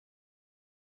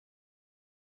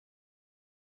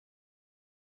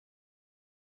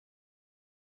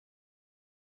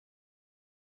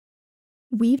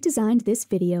We've designed this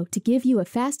video to give you a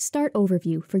fast start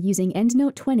overview for using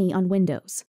EndNote 20 on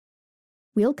Windows.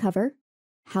 We'll cover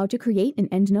how to create an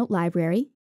EndNote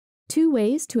library, 2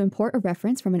 ways to import a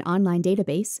reference from an online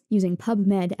database using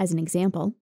PubMed as an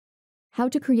example, how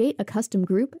to create a custom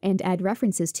group and add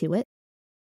references to it,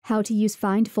 how to use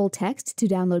Find Full Text to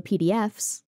download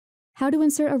PDFs, how to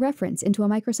insert a reference into a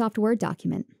Microsoft Word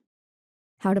document,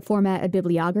 how to format a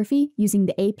bibliography using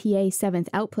the APA 7th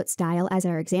output style as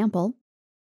our example,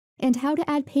 and how to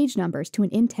add page numbers to an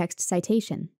in-text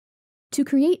citation. To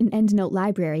create an EndNote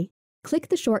library, click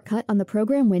the shortcut on the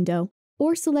program window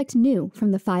or select New from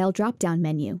the File drop-down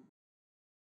menu.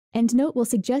 EndNote will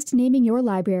suggest naming your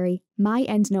library My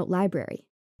EndNote Library,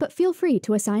 but feel free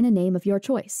to assign a name of your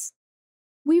choice.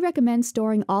 We recommend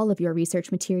storing all of your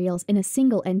research materials in a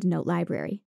single EndNote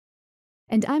library.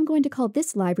 And I'm going to call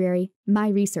this library My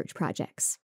Research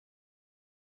Projects.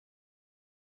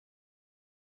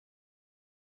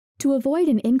 To avoid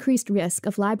an increased risk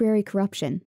of library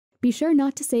corruption, be sure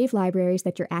not to save libraries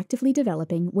that you're actively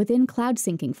developing within cloud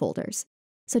syncing folders,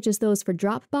 such as those for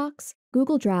Dropbox,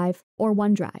 Google Drive, or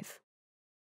OneDrive.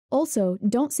 Also,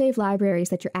 don't save libraries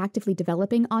that you're actively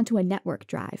developing onto a network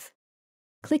drive.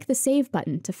 Click the Save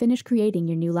button to finish creating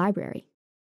your new library.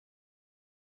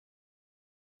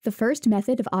 The first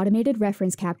method of automated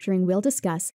reference capturing we'll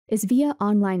discuss is via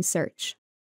online search.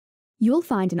 You'll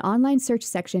find an online search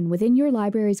section within your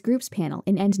library's Groups panel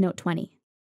in EndNote 20.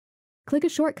 Click a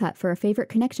shortcut for a favorite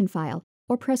connection file,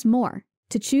 or press More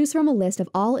to choose from a list of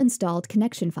all installed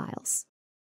connection files.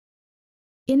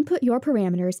 Input your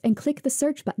parameters and click the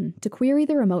Search button to query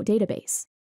the remote database.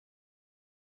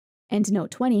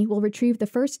 EndNote 20 will retrieve the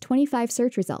first 25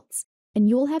 search results, and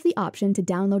you'll have the option to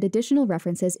download additional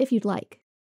references if you'd like.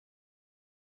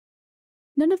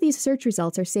 None of these search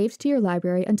results are saved to your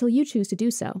library until you choose to do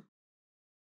so.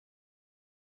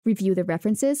 Review the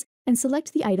references and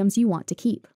select the items you want to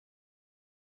keep.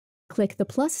 Click the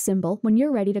plus symbol when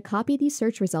you're ready to copy these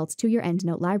search results to your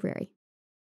EndNote library.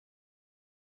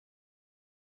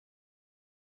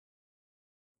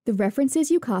 The references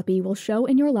you copy will show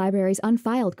in your library's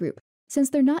unfiled group,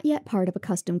 since they're not yet part of a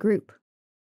custom group.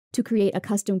 To create a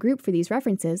custom group for these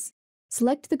references,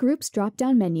 select the Groups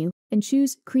drop-down menu and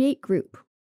choose Create Group.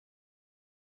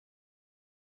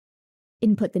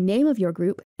 Input the name of your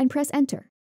group and press Enter.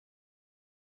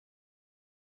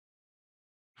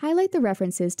 Highlight the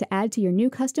references to add to your new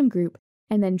custom group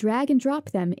and then drag and drop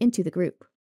them into the group.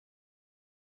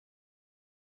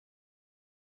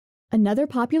 Another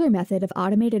popular method of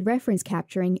automated reference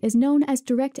capturing is known as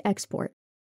direct export.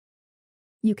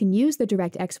 You can use the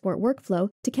direct export workflow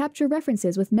to capture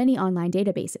references with many online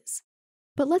databases.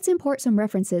 But let's import some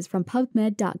references from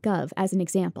pubmed.gov as an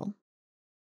example.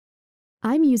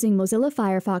 I'm using Mozilla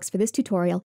Firefox for this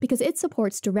tutorial because it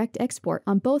supports direct export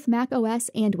on both Mac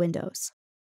OS and Windows.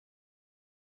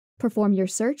 Perform your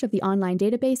search of the online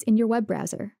database in your web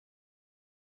browser.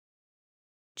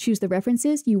 Choose the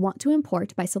references you want to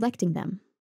import by selecting them.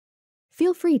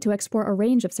 Feel free to export a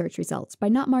range of search results by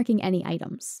not marking any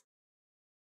items.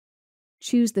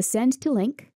 Choose the Send to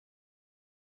Link,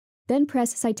 then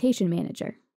press Citation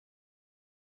Manager.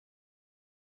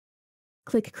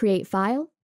 Click Create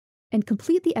File, and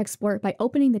complete the export by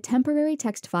opening the temporary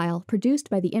text file produced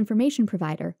by the information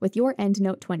provider with your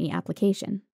EndNote 20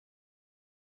 application.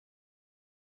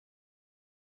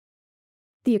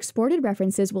 The exported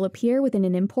references will appear within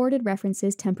an Imported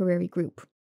References temporary group.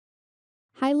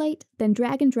 Highlight, then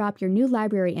drag and drop your new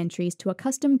library entries to a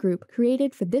custom group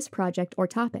created for this project or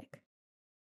topic.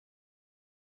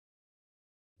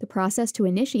 The process to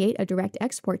initiate a direct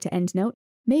export to EndNote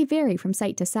may vary from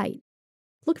site to site.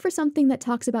 Look for something that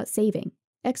talks about saving,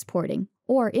 exporting,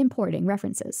 or importing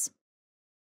references.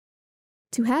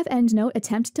 To have EndNote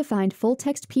attempt to find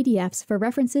full-text PDFs for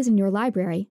references in your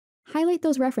library, highlight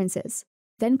those references,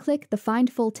 then click the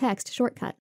Find Full Text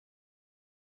shortcut.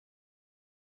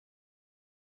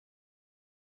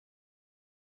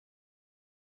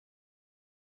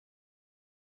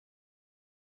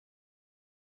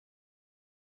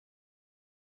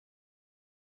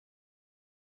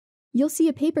 You'll see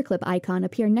a paperclip icon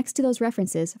appear next to those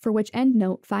references for which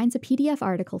EndNote finds a PDF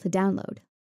article to download.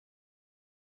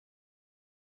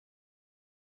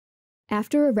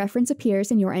 After a reference appears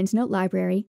in your EndNote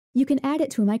library, you can add it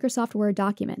to a Microsoft Word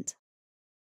document.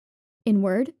 In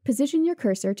Word, position your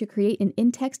cursor to create an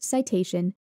in-text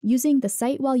citation using the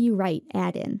Cite While You Write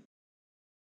add-in.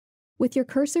 With your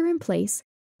cursor in place,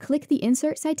 click the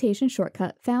Insert Citation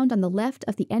shortcut found on the left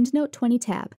of the EndNote 20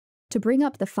 tab to bring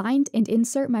up the Find and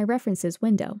Insert My References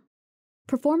window.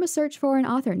 Perform a search for an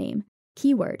author name,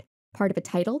 keyword, part of a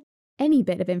title, any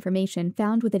bit of information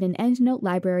found within an EndNote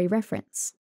library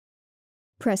reference.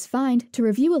 Press Find to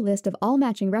review a list of all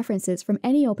matching references from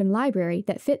any open library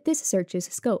that fit this search's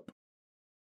scope.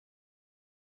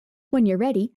 When you're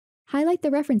ready, highlight the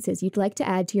references you'd like to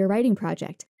add to your writing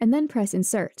project, and then press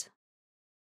Insert.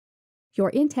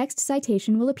 Your in-text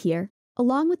citation will appear,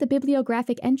 along with the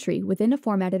bibliographic entry within a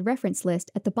formatted reference list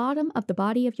at the bottom of the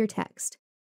body of your text,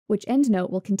 which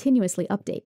EndNote will continuously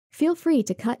update. Feel free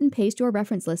to cut and paste your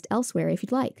reference list elsewhere if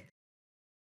you'd like.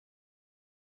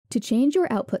 To change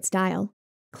your output style,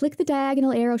 click the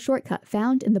diagonal arrow shortcut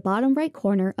found in the bottom right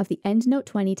corner of the EndNote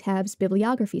 20 tab's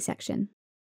Bibliography section.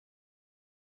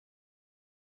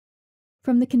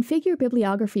 From the Configure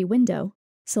Bibliography window,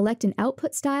 select an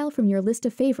output style from your list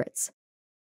of favorites,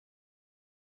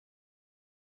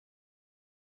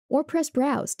 or press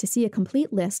Browse to see a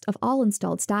complete list of all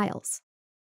installed styles.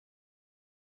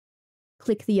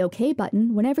 Click the OK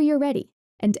button whenever you're ready,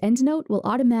 and EndNote will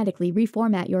automatically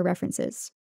reformat your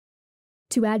references.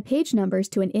 To add page numbers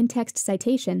to an in-text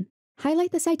citation,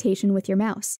 highlight the citation with your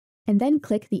mouse, and then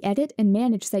click the Edit and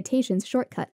Manage Citations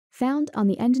shortcut found on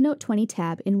the EndNote 20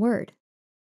 tab in Word.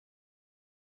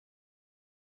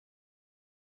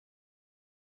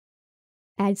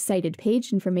 Add cited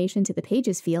page information to the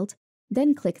Pages field,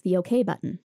 then click the OK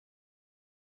button.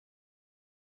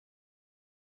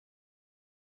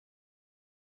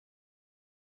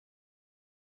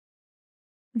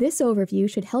 This overview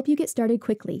should help you get started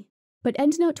quickly, but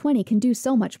EndNote 20 can do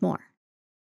so much more.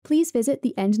 Please visit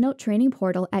the EndNote training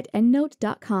portal at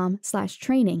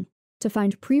endnote.com/training to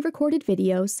find pre-recorded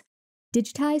videos,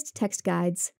 digitized text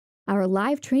guides, our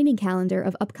live training calendar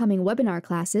of upcoming webinar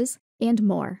classes, and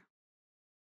more.